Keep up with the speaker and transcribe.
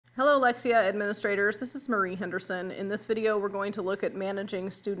Hello Lexia administrators, this is Marie Henderson. In this video we're going to look at managing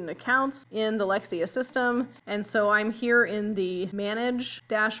student accounts in the Lexia system. And so I'm here in the Manage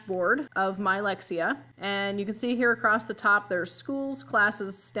dashboard of my Lexia. And you can see here across the top there's schools,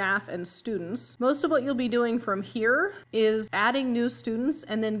 classes, staff, and students. Most of what you'll be doing from here is adding new students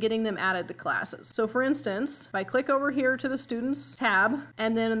and then getting them added to classes. So for instance, if I click over here to the Students tab,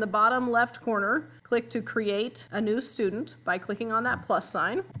 and then in the bottom left corner, click to create a new student by clicking on that plus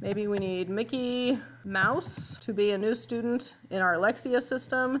sign. Maybe we need Mickey Mouse to be a new student in our Lexia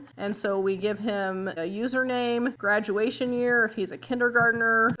system. And so we give him a username, graduation year, if he's a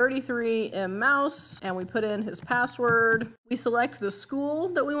kindergartner, 33 M Mouse, and we put in his password. We select the school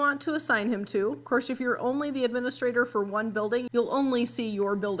that we want to assign him to. Of course, if you're only the administrator for one building, you'll only see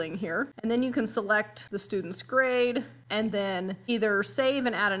your building here. And then you can select the student's grade and then either save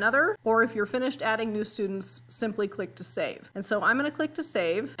and add another, or if you're finished adding new students, simply click to save. And so I'm going to click to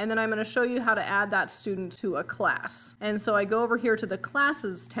save, and then I'm going to show you how to add that student to a class. And so I go over here to the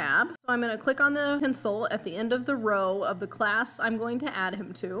Classes tab. So I'm going to click on the pencil at the end of the row of the class I'm going to add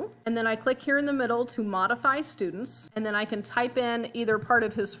him to. And then I click here in the middle to modify students, and then I can type in either part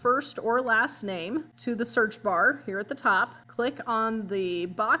of his first or last name to the search bar here at the top. Click on the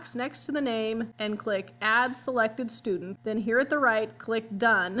box next to the name and click Add Selected Student. Then here at the right, click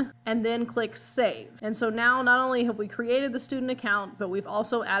Done, and then click Save. And so now not only have we created the student account, but we've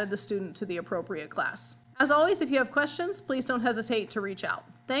also added the student to the appropriate class. As always, if you have questions, please don't hesitate to reach out.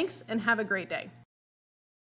 Thanks and have a great day.